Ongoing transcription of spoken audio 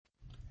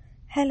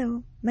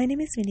Hello, my name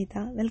is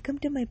Vinita. Welcome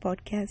to my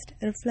podcast,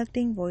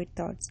 Reflecting Void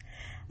Thoughts.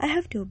 I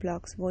have two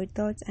blogs, Void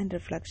Thoughts and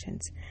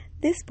Reflections.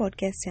 This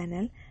podcast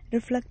channel,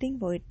 Reflecting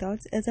Void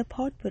Thoughts, is a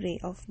potpourri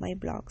of my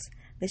blogs,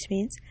 which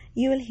means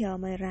you will hear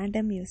my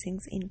random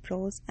musings in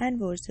prose and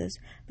verses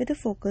with a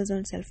focus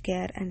on self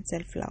care and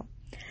self love.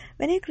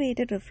 When I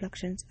created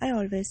Reflections, I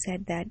always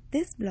said that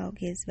this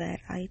blog is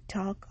where I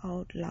talk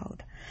out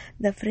loud.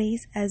 The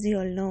phrase, as you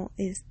all know,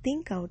 is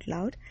think out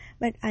loud,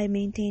 but I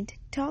maintained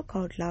talk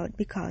out loud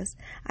because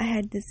I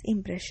had this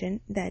impression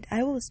that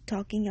I was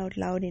talking out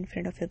loud in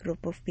front of a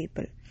group of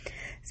people.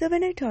 So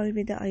when I toyed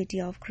with the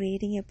idea of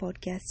creating a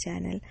podcast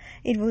channel,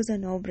 it was a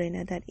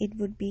no-brainer that it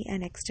would be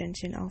an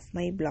extension of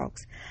my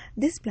blogs.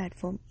 This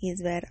platform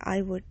is where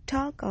I would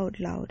talk out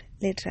loud,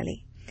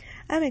 literally.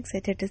 I'm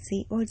excited to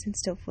see what's in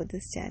store for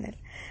this channel.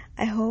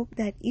 I hope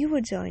that you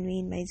would join me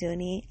in my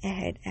journey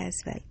ahead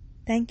as well.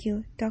 Thank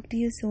you. Talk to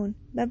you soon.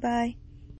 Bye bye.